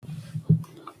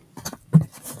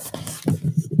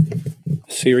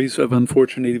Series of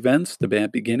Unfortunate Events, The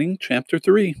Bad Beginning, Chapter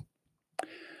 3.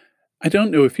 I don't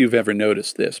know if you've ever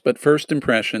noticed this, but first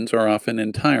impressions are often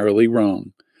entirely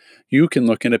wrong. You can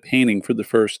look at a painting for the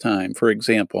first time, for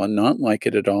example, and not like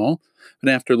it at all,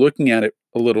 but after looking at it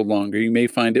a little longer, you may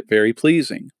find it very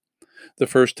pleasing. The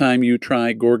first time you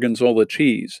try Gorgonzola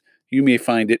cheese, you may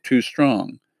find it too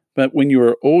strong, but when you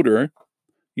are older,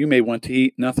 you may want to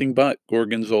eat nothing but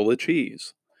Gorgonzola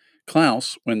cheese.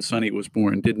 Klaus, when Sonny was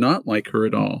born, did not like her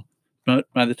at all, but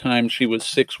by the time she was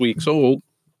 6 weeks old,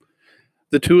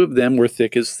 the two of them were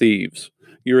thick as thieves.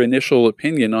 Your initial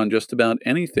opinion on just about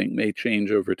anything may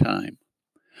change over time.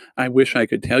 I wish I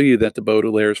could tell you that the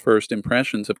Baudelaire's first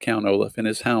impressions of Count Olaf and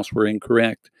his house were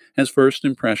incorrect, as first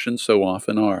impressions so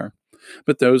often are.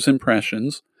 But those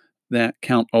impressions, that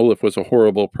Count Olaf was a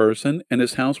horrible person and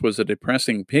his house was a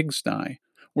depressing pigsty,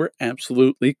 were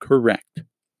absolutely correct.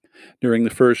 During the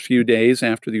first few days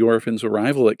after the orphans'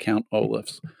 arrival at Count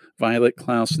Olaf's, Violet,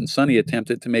 Klaus, and Sonny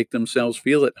attempted to make themselves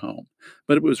feel at home,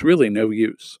 but it was really no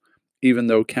use. Even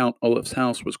though Count Olaf's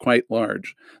house was quite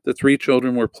large, the three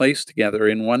children were placed together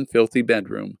in one filthy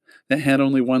bedroom that had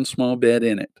only one small bed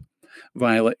in it.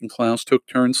 Violet and Klaus took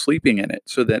turns sleeping in it,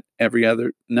 so that every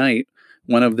other night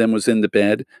one of them was in the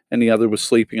bed and the other was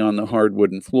sleeping on the hard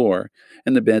wooden floor,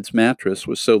 and the bed's mattress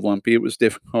was so lumpy it was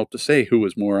difficult to say who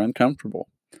was more uncomfortable.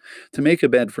 To make a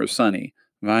bed for Sonny,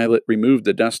 Violet removed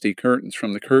the dusty curtains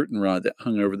from the curtain rod that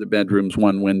hung over the bedroom's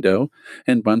one window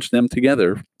and bunched them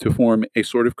together to form a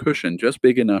sort of cushion just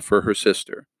big enough for her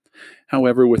sister.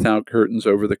 However, without curtains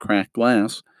over the cracked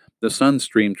glass, the sun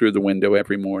streamed through the window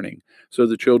every morning, so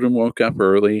the children woke up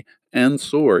early and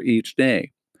sore each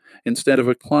day. Instead of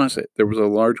a closet, there was a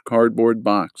large cardboard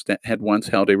box that had once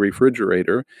held a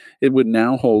refrigerator. It would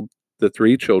now hold the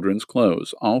three children's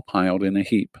clothes, all piled in a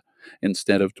heap.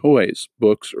 Instead of toys,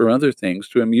 books, or other things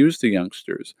to amuse the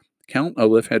youngsters, Count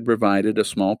Olaf had provided a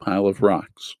small pile of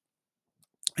rocks.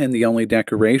 And the only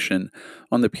decoration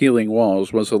on the peeling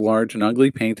walls was a large and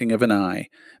ugly painting of an eye,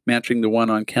 matching the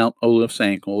one on Count Olaf's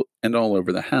ankle and all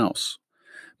over the house.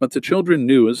 But the children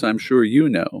knew, as I'm sure you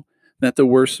know, that the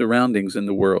worst surroundings in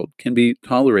the world can be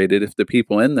tolerated if the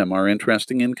people in them are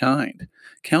interesting and kind.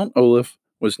 Count Olaf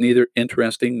was neither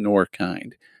interesting nor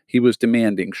kind. He was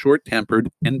demanding,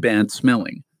 short-tempered, and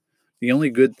bad-smelling. The only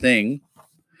good thing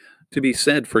to be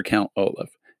said for Count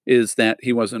Olaf is that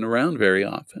he wasn't around very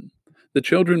often.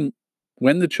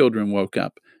 When the children woke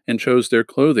up and chose their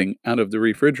clothing out of the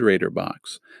refrigerator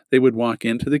box, they would walk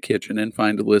into the kitchen and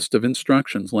find a list of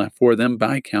instructions left for them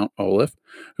by Count Olaf,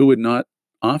 who would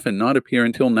often not appear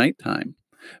until nighttime.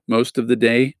 Most of the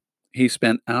day he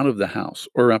spent out of the house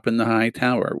or up in the high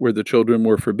tower, where the children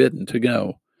were forbidden to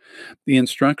go. The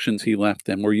instructions he left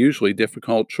them were usually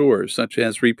difficult chores, such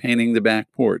as repainting the back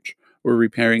porch or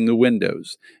repairing the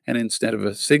windows, and instead of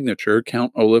a signature,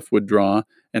 Count Olaf would draw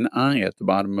an eye at the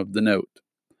bottom of the note.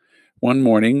 One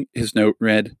morning, his note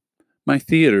read, "My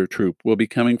theater troupe will be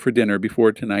coming for dinner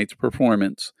before tonight's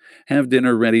performance. Have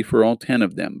dinner ready for all 10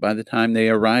 of them by the time they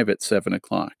arrive at 7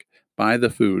 o'clock. Buy the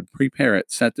food, prepare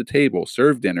it, set the table,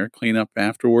 serve dinner, clean up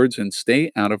afterwards, and stay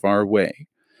out of our way."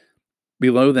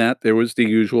 Below that, there was the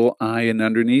usual I, and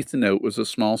underneath the note was a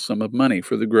small sum of money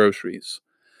for the groceries.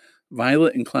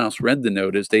 Violet and Klaus read the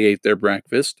note as they ate their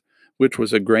breakfast, which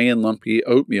was a gray and lumpy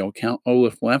oatmeal Count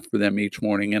Olaf left for them each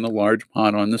morning in a large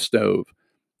pot on the stove.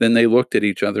 Then they looked at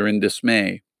each other in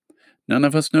dismay. "None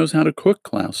of us knows how to cook,"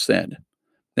 Klaus said.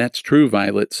 "That's true,"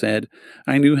 Violet said.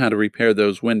 "I knew how to repair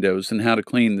those windows and how to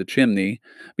clean the chimney,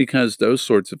 because those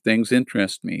sorts of things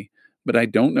interest me, but I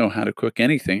don't know how to cook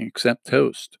anything except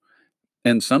toast."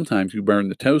 "And sometimes you burn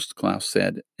the toast," Klaus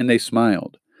said, and they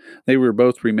smiled. They were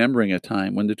both remembering a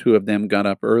time when the two of them got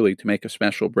up early to make a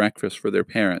special breakfast for their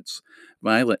parents.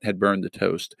 Violet had burned the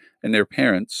toast, and their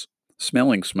parents,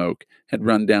 smelling smoke, had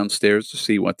run downstairs to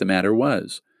see what the matter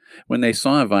was. When they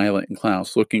saw Violet and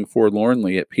Klaus looking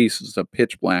forlornly at pieces of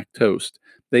pitch-black toast,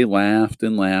 they laughed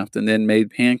and then made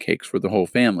pancakes for the whole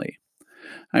family.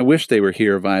 "I wish they were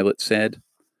here," Violet said.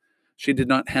 She did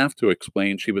not have to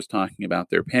explain she was talking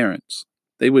about their parents.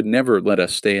 "They would never let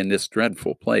us stay in this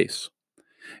dreadful place."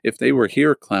 "If they were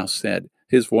here," Klaus said,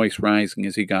 his voice rising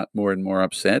as he got more and more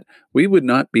upset, "we would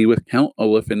not be with Count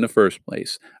Olaf in the first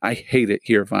place. I hate it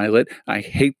here, Violet. I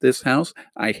hate this house.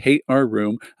 I hate our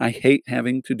room. I hate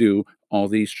having to do all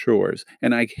these chores.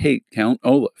 And I hate Count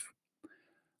Olaf."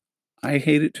 "I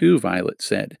hate it too," Violet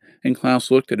said, and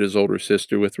Klaus looked at his older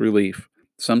sister with relief.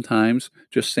 Sometimes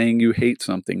just saying you hate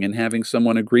something and having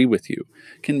someone agree with you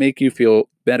can make you feel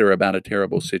better about a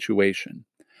terrible situation.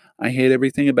 "I hate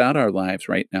everything about our lives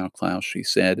right now, Klaus," she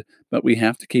said, "but we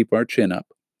have to keep our chin up."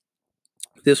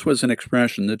 This was an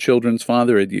expression the children's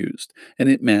father had used, and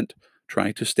it meant,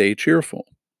 try to stay cheerful.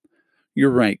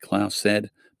 You're right, Klaus said,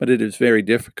 but it is very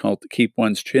difficult to keep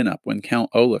one's chin up when Count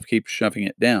Olaf keeps shoving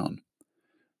it down.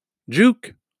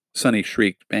 Juke! Sonny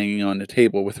shrieked, banging on the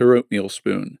table with her oatmeal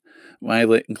spoon.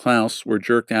 Violet and Klaus were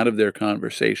jerked out of their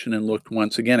conversation and looked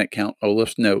once again at Count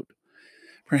Olaf's note.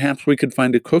 Perhaps we could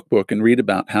find a cookbook and read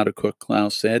about how to cook,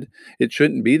 Klaus said. It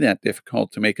shouldn't be that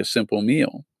difficult to make a simple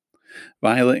meal.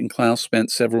 Violet and Klaus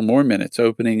spent several more minutes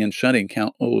opening and shutting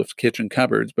Count Olaf's kitchen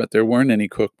cupboards, but there weren't any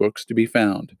cookbooks to be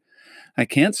found. I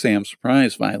can't say I'm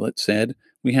surprised, Violet said.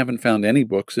 We haven't found any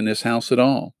books in this house at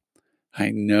all.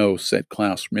 I know, said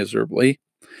Klaus miserably.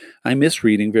 I miss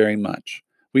reading very much.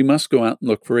 We must go out and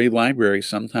look for a library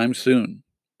sometime soon.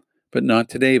 But not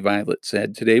today, Violet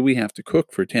said. Today we have to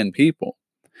cook for 10 people.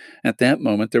 At that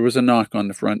moment there was a knock on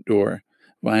the front door.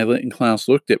 Violet and Klaus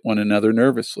looked at one another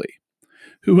nervously.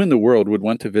 Who in the world would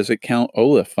want to visit Count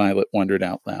Olaf? Violet wondered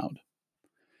out loud.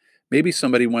 Maybe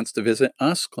somebody wants to visit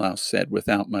us, Klaus said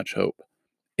without much hope.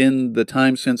 In the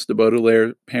time since the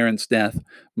Baudelaire parents' death,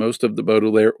 most of the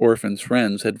Baudelaire orphans'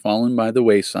 friends had fallen by the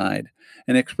wayside,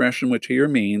 an expression which here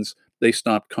means they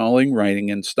stopped calling, writing,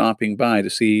 and stopping by to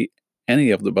see any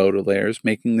of the Baudelaires,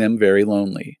 making them very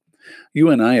lonely. You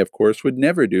and I, of course, would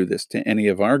never do this to any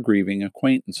of our grieving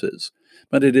acquaintances,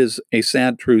 but it is a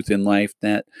sad truth in life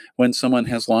that when someone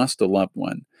has lost a loved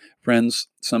one, friends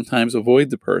sometimes avoid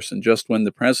the person just when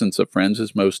the presence of friends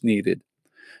is most needed.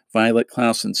 Violet,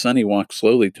 Klaus, and Sonny walked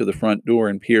slowly to the front door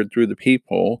and peered through the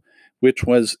peephole, which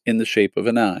was in the shape of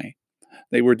an eye.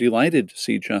 They were delighted to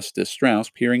see Justice Strauss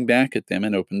peering back at them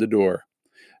and opened the door.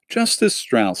 Justice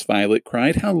Strauss, Violet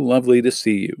cried, how lovely to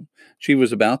see you. She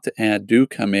was about to add, do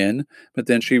come in, but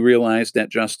then she realized that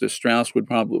Justice Strauss would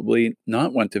probably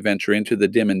not want to venture into the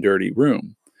dim and dirty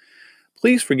room.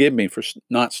 Please forgive me for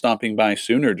not stopping by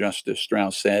sooner, Justice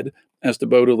Strauss said, as the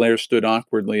Baudelaire stood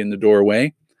awkwardly in the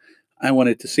doorway. I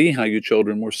wanted to see how you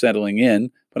children were settling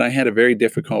in, but I had a very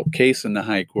difficult case in the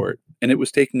High Court, and it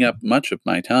was taking up much of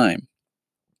my time.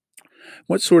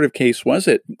 What sort of case was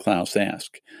it? Klaus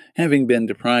asked. Having been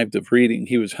deprived of reading,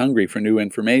 he was hungry for new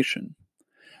information.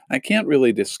 I can't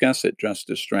really discuss it,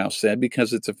 Justice Strauss said,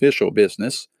 because it's official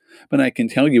business, but I can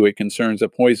tell you it concerns a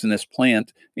poisonous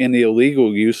plant and the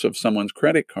illegal use of someone's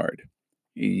credit card.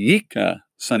 Yika,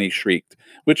 Sonny shrieked,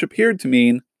 which appeared to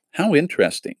mean, how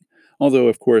interesting, although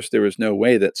of course there was no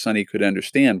way that Sonny could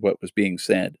understand what was being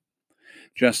said.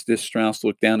 Justice Strauss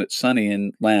looked down at Sonny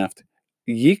and laughed.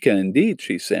 Yika indeed,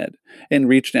 she said, and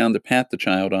reached down to pat the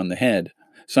child on the head.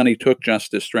 Sonny took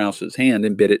Justice Strauss's hand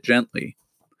and bit it gently.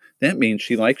 That means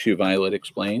she likes you, Violet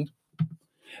explained.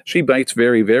 She bites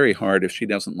very, very hard if she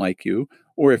doesn't like you,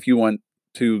 or if you want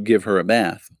to give her a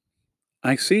bath.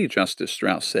 I see, Justice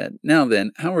Strauss said. Now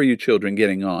then, how are you children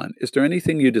getting on? Is there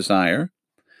anything you desire?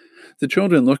 The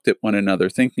children looked at one another,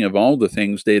 thinking of all the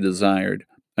things they desired.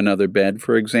 Another bed,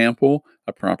 for example,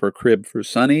 a proper crib for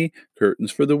Sonny,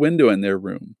 curtains for the window in their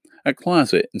room, a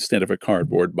closet instead of a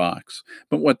cardboard box.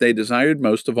 But what they desired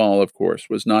most of all, of course,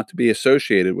 was not to be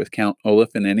associated with Count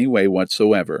Olaf in any way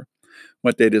whatsoever.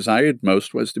 What they desired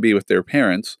most was to be with their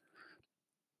parents,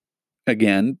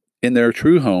 again, in their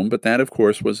true home, but that, of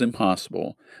course, was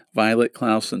impossible. Violet,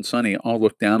 Klaus, and Sonny all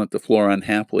looked down at the floor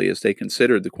unhappily as they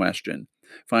considered the question.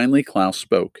 Finally, Klaus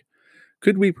spoke.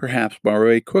 Could we perhaps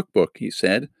borrow a cookbook, he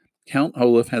said. Count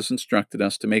Olaf has instructed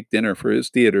us to make dinner for his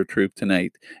theater troupe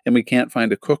tonight, and we can't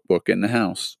find a cookbook in the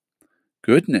house.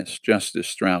 Goodness, Justice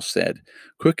Strauss said.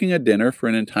 Cooking a dinner for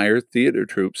an entire theater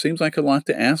troupe seems like a lot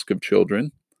to ask of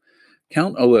children.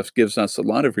 Count Olaf gives us a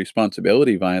lot of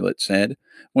responsibility, Violet said.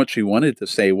 What she wanted to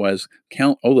say was,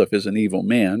 Count Olaf is an evil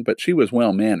man, but she was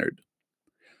well-mannered.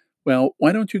 Well,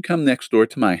 why don't you come next door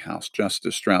to my house,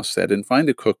 Justice Strauss said, and find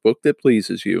a cookbook that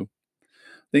pleases you.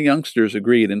 The youngsters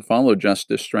agreed and followed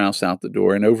Justice Strauss out the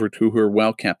door and over to her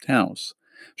well-kept house.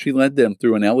 She led them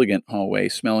through an elegant hallway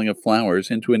smelling of flowers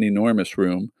into an enormous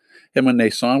room, and when they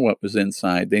saw what was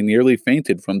inside, they nearly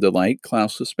fainted from delight,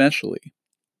 Klaus especially.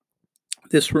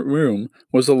 This room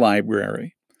was a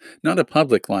library. Not a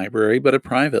public library, but a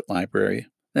private library.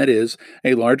 That is,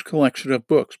 a large collection of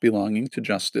books belonging to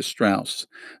Justice Strauss.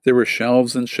 There were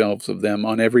shelves and shelves of them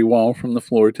on every wall from the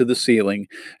floor to the ceiling,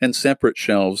 and separate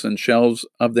shelves and shelves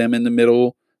of them in the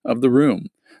middle of the room.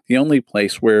 The only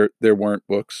place where there weren't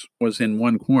books was in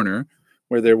one corner,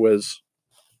 where there was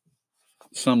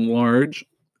some large,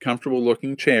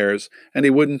 comfortable-looking chairs and a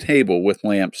wooden table with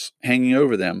lamps hanging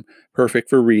over them, perfect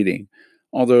for reading.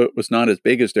 Although it was not as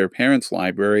big as their parents'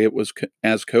 library, it was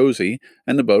as cozy,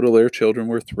 and the Baudelaire children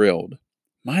were thrilled.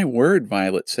 My word,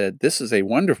 Violet said, this is a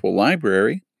wonderful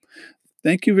library.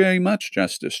 Thank you very much,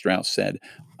 Justice Strauss said.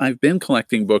 I've been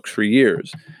collecting books for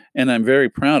years, and I'm very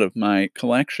proud of my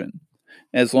collection.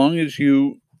 As long as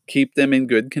you keep them in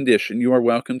good condition, you are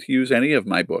welcome to use any of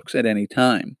my books at any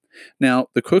time. Now,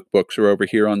 the cookbooks are over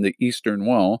here on the eastern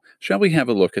wall. Shall we have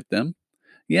a look at them?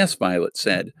 Yes, Violet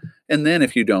said. And then,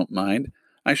 if you don't mind,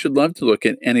 I should love to look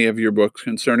at any of your books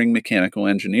concerning mechanical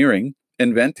engineering.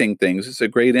 Inventing things is a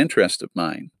great interest of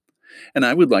mine. And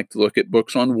I would like to look at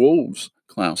books on wolves,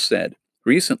 Klaus said.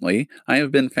 Recently, I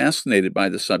have been fascinated by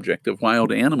the subject of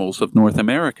wild animals of North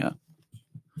America.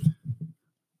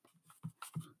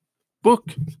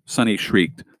 Book, Sonny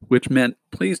shrieked, which meant,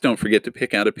 please don't forget to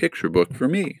pick out a picture book for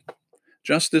me.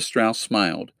 Justice Strauss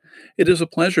smiled. It is a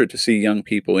pleasure to see young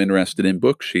people interested in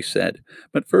books, she said,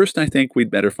 but first I think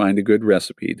we'd better find a good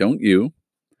recipe, don't you?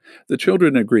 The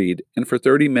children agreed, and for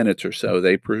 30 minutes or so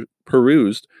they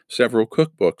perused several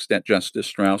cookbooks that Justice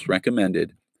Strauss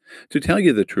recommended. To tell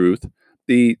you the truth,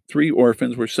 the three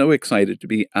orphans were so excited to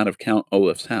be out of Count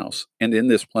Olaf's house and in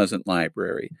this pleasant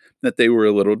library that they were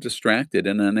a little distracted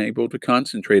and unable to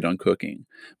concentrate on cooking.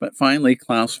 But finally,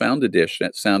 Klaus found a dish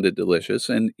that sounded delicious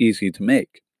and easy to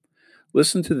make.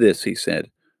 Listen to this, he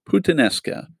said.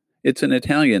 Puttanesca. It's an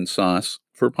Italian sauce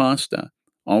for pasta.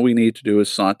 All we need to do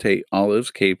is saute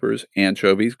olives, capers,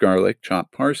 anchovies, garlic,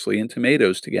 chopped parsley, and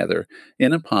tomatoes together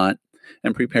in a pot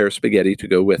and prepare spaghetti to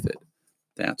go with it.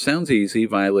 That sounds easy,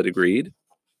 Violet agreed.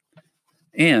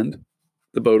 And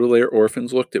the Baudelaire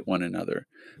orphans looked at one another.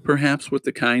 Perhaps with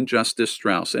the kind Justice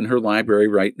Strauss and her library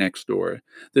right next door,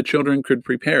 the children could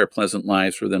prepare pleasant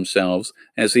lives for themselves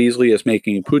as easily as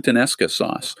making puttanesca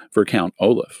sauce for Count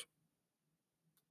Olaf.